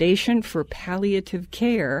Foundation for Palliative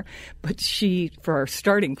Care. But she, for our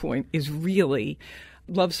starting point, is really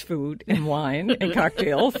loves food and wine and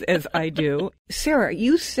cocktails, as I do. Sarah,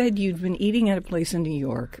 you said you'd been eating at a place in New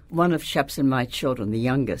York. One of Shep's and my children, the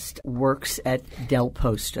youngest, works at Del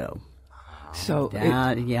Posto. So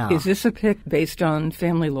yeah. Is this a pick based on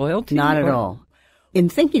family loyalty? Not at all. In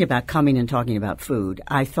thinking about coming and talking about food,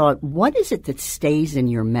 I thought, what is it that stays in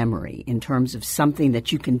your memory in terms of something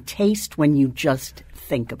that you can taste when you just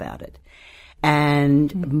think about it?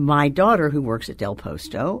 And my daughter, who works at Del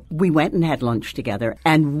Posto, we went and had lunch together.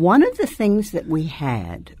 And one of the things that we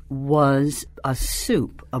had was a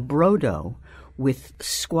soup, a brodo, with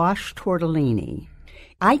squash tortellini.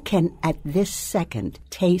 I can, at this second,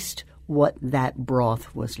 taste what that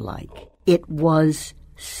broth was like. It was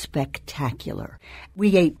spectacular.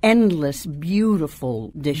 We ate endless,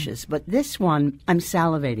 beautiful dishes, but this one, I'm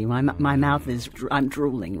salivating. My mouth is, I'm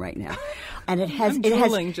drooling right now. And it has, I'm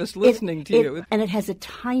drooling just listening to you. And it has a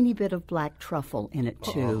tiny bit of black truffle in it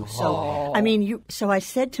too. So, I mean, so I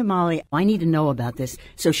said to Molly, I need to know about this.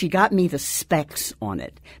 So she got me the specs on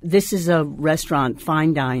it. This is a restaurant,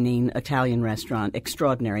 fine dining, Italian restaurant,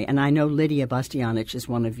 extraordinary. And I know Lydia Bastianich is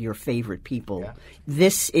one of your favorite people. Yeah.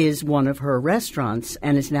 This is one of her restaurants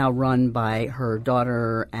and is now run by her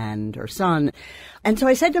daughter and her son. And so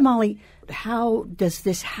I said to Molly, how does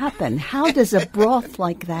this happen? How does a broth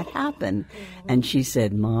like that happen? And she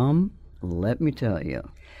said, Mom, let me tell you.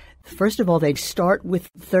 First of all, they start with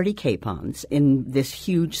 30 capons in this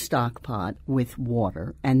huge stock pot with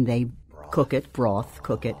water, and they cook it,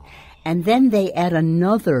 cook it. And then they add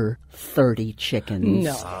another 30 chickens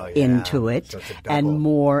into it, so and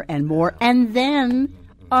more, and then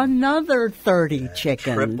another 30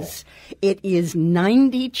 chickens. Triple. It is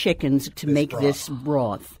 90 chickens to make this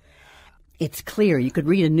broth. It's clear. You could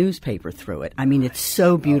read a newspaper through it. I mean, it's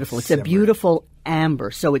so beautiful. It's a beautiful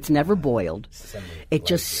amber, so it's never boiled. It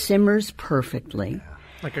just simmers perfectly.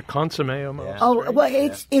 Like a consomme almost. Yeah. Oh, right? well,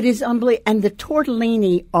 it is unbelievable. And the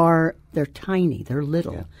tortellini they're tiny, they're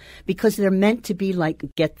little, because they're meant to be like,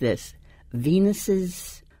 get this,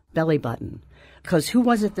 Venus's belly button. Because who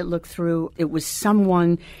was it that looked through? It was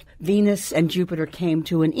someone. Venus and Jupiter came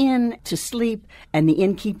to an inn to sleep, and the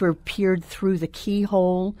innkeeper peered through the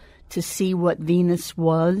keyhole to see what Venus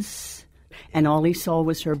was, and all he saw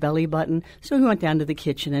was her belly button. So he went down to the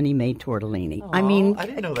kitchen and he made tortellini. I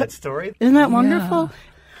didn't know that story. Isn't that wonderful?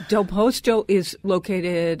 Del Posto is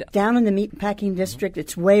located Down in the meatpacking district.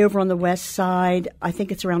 It's way over on the west side. I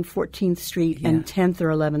think it's around 14th Street and 10th or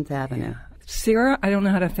 11th Avenue. Sarah, I don't know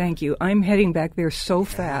how to thank you. I'm heading back there so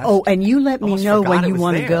fast. Oh, and you let me Almost know forgot when it you was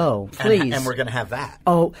want to there. go, please. And we're going to have that.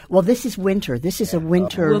 Oh, well, this is winter. This is a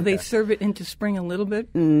winter. Will they serve it into spring a little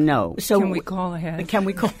bit? No. So Can we call ahead? Can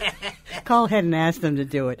we call ahead and ask them to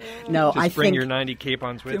do it? No, Just bring your 90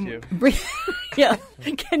 capons with you. Yeah.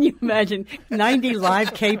 Can you imagine 90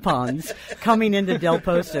 live capons coming into Del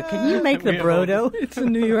Posto? Can you make the brodo? It's a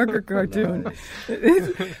New Yorker cartoon.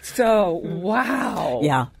 So, wow.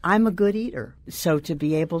 Yeah, I'm a good eater. So to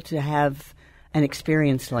be able to have an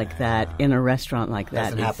experience like that in a restaurant like that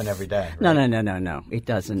Doesn't happen every day. Right? No. It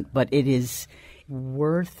doesn't. But it is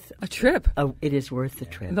worth A trip. it is worth the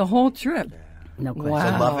trip. The whole trip. No question.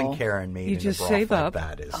 Wow. The love and care and made You in just a broth save like up.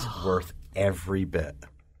 that is worth every bit.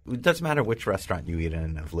 It doesn't matter which restaurant you eat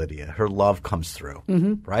in of Lydia. Her love comes through,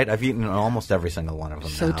 right? I've eaten in almost every single one of them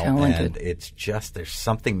So now. talented. And it's just, there's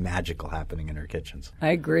something magical happening in her kitchens. I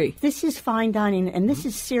agree. This is fine dining, and this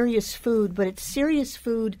is serious food, but it's serious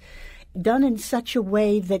food done in such a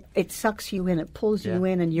way that it sucks you in, it pulls you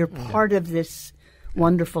in, and you're part of this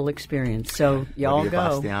wonderful experience. So y'all Lydia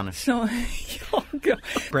go. Bastianich. So, y'all go.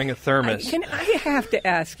 Bring a thermos. I have to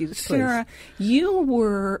ask you, Sarah, you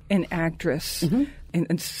were an actress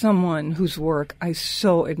and someone whose work I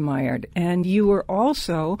so admired. And you were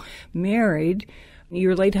also married.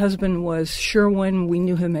 Your late husband was Sherwin. We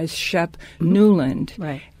knew him as Shep Nuland.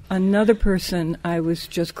 Right. Another person I was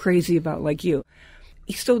just crazy about, like you.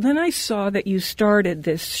 So then I saw that you started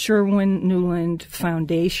this Sherwin Nuland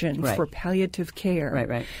Foundation Right. for Palliative Care.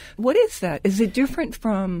 Right. What is that? Is it different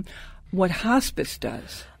from what hospice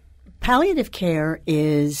does? Palliative care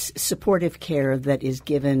is supportive care that is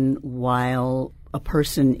given while a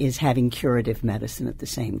person is having curative medicine at the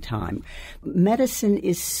same time. Medicine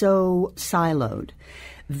is so siloed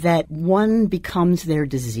that one becomes their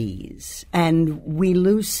disease. And we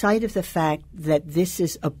lose sight of the fact that this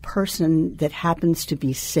is a person that happens to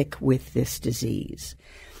be sick with this disease.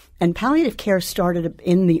 And palliative care started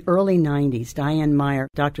in the early 90s.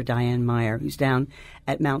 Dr. Diane Meyer, who's down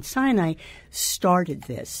at Mount Sinai, started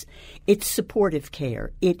this. It's supportive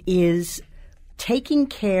care. It is taking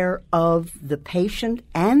care of the patient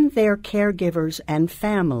and their caregivers and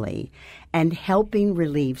family and helping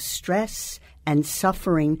relieve stress and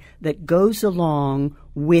suffering that goes along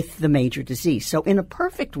with the major disease. So in a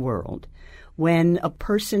perfect world, when a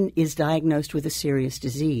person is diagnosed with a serious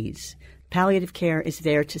disease, palliative care is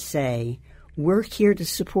there to say, we're here to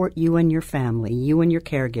support you and your family, you and your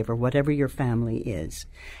caregiver, whatever your family is,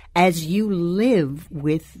 as you live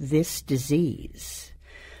with this disease.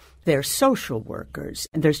 There's social workers,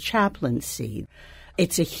 and there's chaplaincy.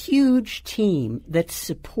 It's a huge team that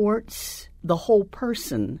supports the whole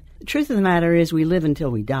person. The truth of the matter is we live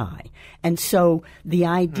until we die. And so the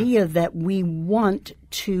idea that we want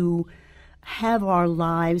to have our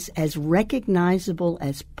lives as recognizable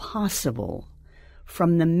as possible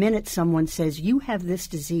from the minute someone says, you have this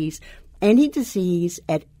disease, any disease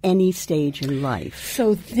at any stage in life.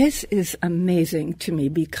 So this is amazing to me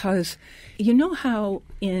because you know how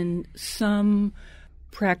in some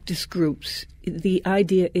practice groups, the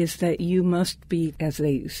idea is that you must be, as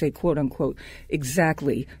they say, quote unquote,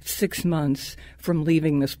 exactly 6 months from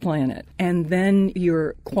leaving this planet. And then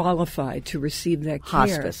you're qualified to receive that care.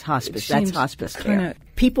 Hospice. That's hospice care.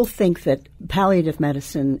 People think that palliative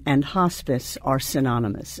medicine and hospice are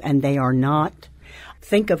synonymous, and they are not.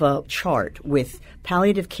 Think of a chart with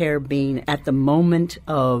palliative care being at the moment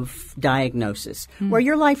of diagnosis, where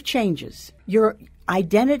your life changes. Your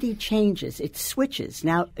identity changes. It switches.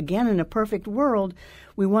 Now, again, in a perfect world,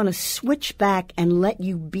 we want to switch back and let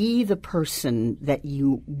you be the person that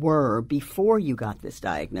you were before you got this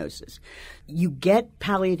diagnosis. You get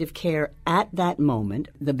palliative care at that moment,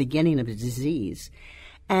 the beginning of a disease.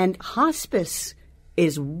 And hospice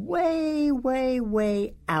is way, way,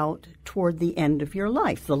 way out toward the end of your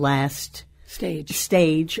life, the last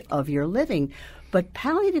stage of your living. But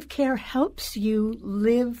palliative care helps you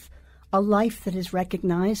live a life that is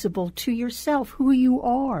recognizable to yourself, who you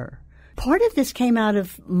are. Part of this came out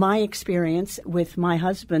of my experience with my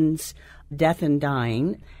husband's death and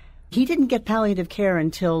dying. He didn't get palliative care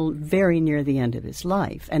until very near the end of his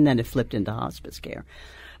life, and then it flipped into hospice care.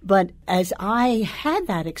 But as I had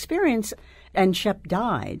that experience and Shep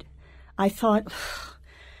died, I thought,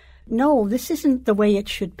 no, this isn't the way it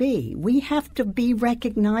should be. We have to be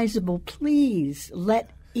recognizable. Please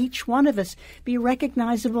let each one of us be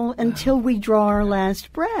recognizable until we draw our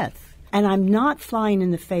last breath. And I'm not flying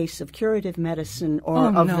in the face of curative medicine or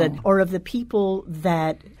of the people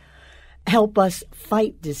that help us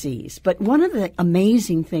fight disease. But one of the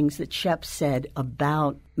amazing things that Shep said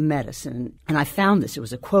about medicine, and I found this, it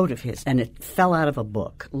was a quote of his, and it fell out of a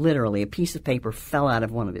book, literally. A piece of paper fell out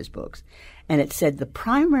of one of his books. And it said, the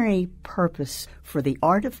primary purpose for the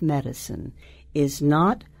art of medicine is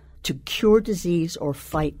not to cure disease or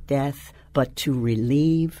fight death, but to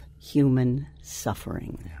relieve human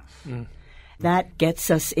suffering. Yes. Mm. That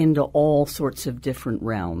gets us into all sorts of different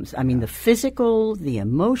realms. I mean, the physical, the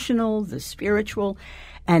emotional, the spiritual,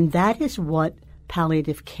 and that is what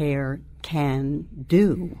palliative care can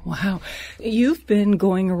do. Wow. You've been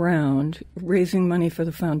going around raising money for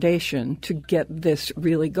the foundation to get this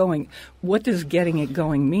really going. What does getting it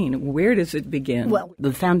going mean? Where does it begin? Well,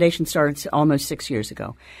 the foundation started almost 6 years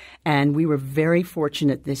ago, and we were very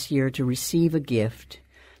fortunate this year to receive a gift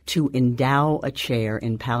to endow a chair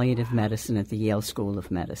in palliative medicine at the Yale School of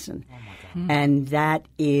Medicine. Oh my God. And that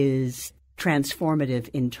is transformative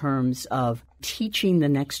in terms of teaching the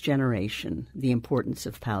next generation the importance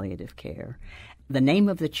of palliative care. The name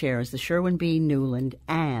of the chair is the Sherwin B. Nuland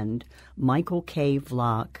and Michael K.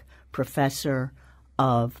 Vlock Professor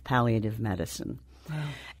of Palliative Medicine. Wow.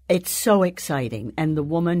 It's so exciting. And the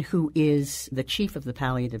woman who is the chief of the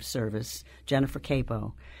palliative service, Jennifer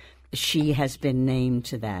Capo, she has been named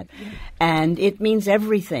to that. And it means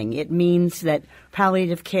everything. It means that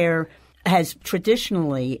palliative care has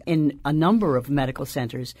traditionally, in a number of medical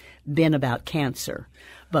centers, been about cancer.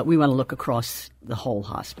 But we want to look across the whole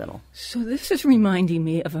hospital. So this is reminding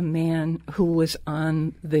me of a man who was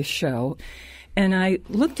on this show. And I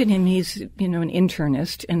looked at him. He's, an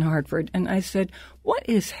internist in Hartford. And I said, what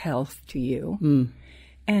is health to you? Mm.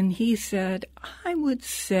 And he said, I would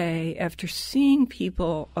say, after seeing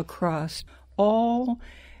people across all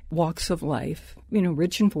walks of life,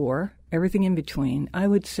 rich and poor, everything in between, I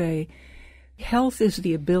would say health is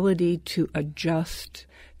the ability to adjust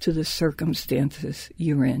to the circumstances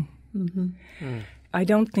you're in. Mm-hmm. Mm. I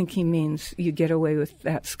don't think he means you get away with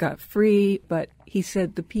that scot-free, but he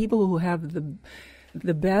said the people who have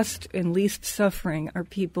the best and least suffering are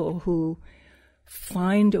people who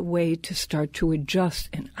find a way to start to adjust.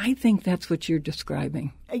 And I think that's what you're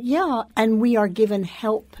describing. Yeah, and we are given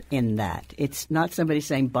help in that. It's not somebody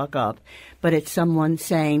saying, buck up, but it's someone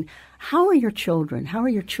saying, how are your children? How are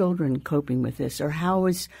your children coping with this? Or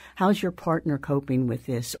how's your partner coping with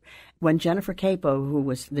this? When Jennifer Capo, who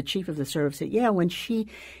was the chief of the service at Yale, when she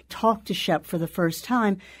talked to Shep for the first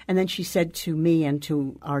time, and then she said to me and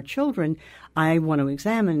to our children, I want to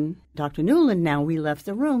examine Dr. Nuland now. We left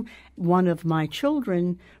the room. One of my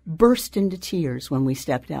children burst into tears when we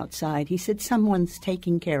stepped outside. He said, someone's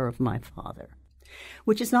taking care of my father.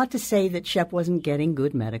 Which is not to say that Shep wasn't getting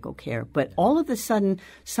good medical care, but all of a sudden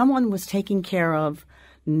someone was taking care of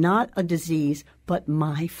not a disease, but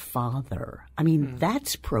my father. I mean,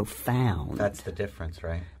 that's profound. That's the difference,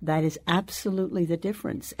 right? That is absolutely the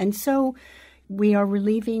difference. And so we are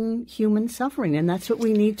relieving human suffering, and that's what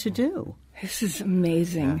we need to do. This is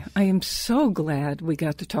amazing. Yeah. I am so glad we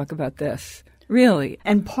got to talk about this. Really.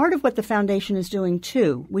 And part of what the foundation is doing,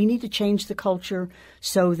 too, we need to change the culture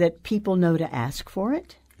so that people know to ask for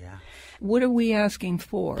it. Yeah. What are we asking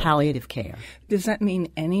for? Palliative care. Does that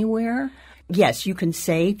mean anywhere? Yes, you can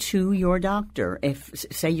say to your doctor, if,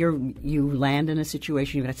 say, you land in a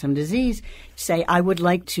situation, you've got some disease, say, I would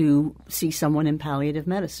like to see someone in palliative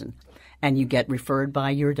medicine. And you get referred by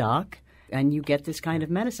your doc, and you get this kind of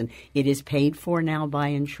medicine. It is paid for now by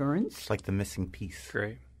insurance. It's like the missing piece.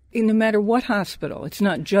 Great. No matter what hospital. It's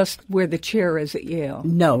not just where the chair is at Yale.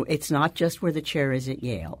 No, it's not just where the chair is at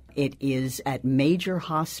Yale. It is at major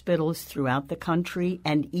hospitals throughout the country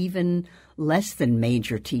and even less than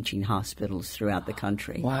major teaching hospitals throughout the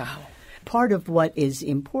country. Wow. Part of what is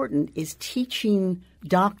important is teaching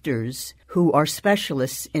doctors who are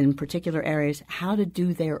specialists in particular areas how to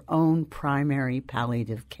do their own primary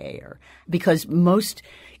palliative care. Because most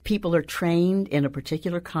people are trained in a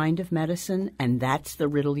particular kind of medicine, and that's the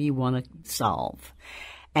riddle you want to solve.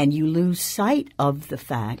 And you lose sight of the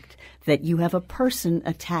fact that you have a person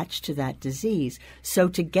attached to that disease. So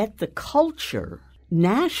to get the culture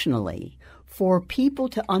nationally for people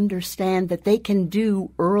to understand that they can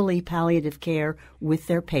do early palliative care with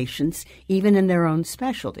their patients, even in their own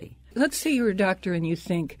specialty. Let's say you're a doctor and you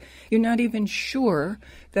think you're not even sure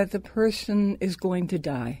that the person is going to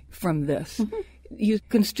die from this. Mm-hmm. You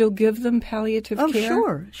can still give them palliative care?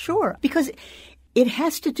 Oh, sure. Because it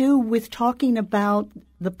has to do with talking about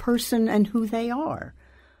the person and who they are.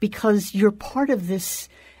 Because you're part of this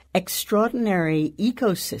extraordinary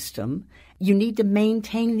ecosystem. You need to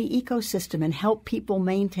maintain the ecosystem and help people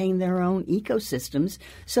maintain their own ecosystems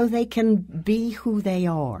so they can be who they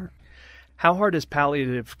are. How hard is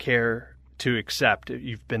palliative care to accept? If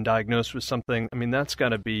you've been diagnosed with something, I mean, that's got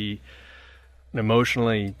to be an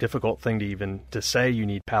emotionally difficult thing to say you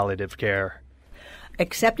need palliative care.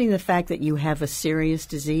 Accepting the fact that you have a serious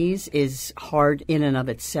disease is hard in and of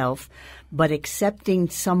itself, but accepting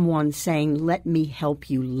someone saying, let me help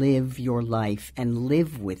you live your life and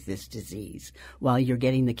live with this disease while you're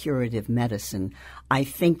getting the curative medicine, I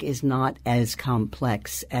think is not as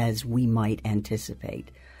complex as we might anticipate.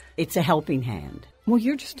 It's a helping hand. Well,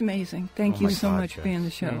 you're just amazing. Thank you so much for being on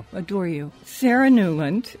the show. Yeah. Adore you. Sarah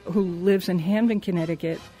Nuland, who lives in Hamden,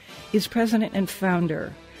 Connecticut, is president and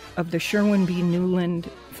founder of the Sherwin B. Nuland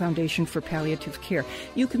Foundation for Palliative Care.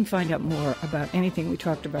 You can find out more about anything we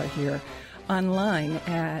talked about here online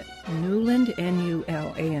at Nuland,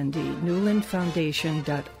 N-U-L-A-N-D,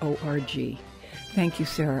 nulandfoundation.org. Thank you,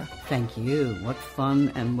 Sarah. Thank you. What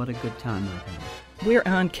fun and what a good time we've had. We're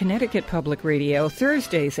on Connecticut Public Radio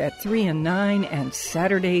Thursdays at 3 and 9 and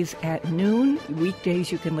Saturdays at noon.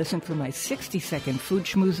 Weekdays you can listen for my 60-second food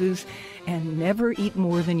schmoozes and never eat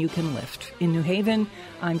more than you can lift. In New Haven,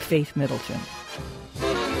 I'm Faith Middleton.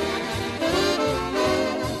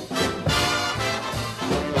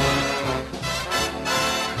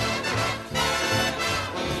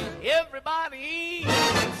 Everybody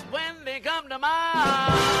eats when they come to mind.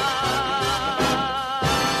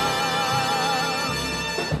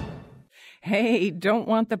 Hey, don't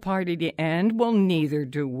want the party to end? Well, neither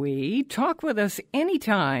do we. Talk with us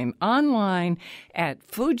anytime online at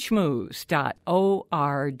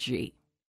foodschmooze.org.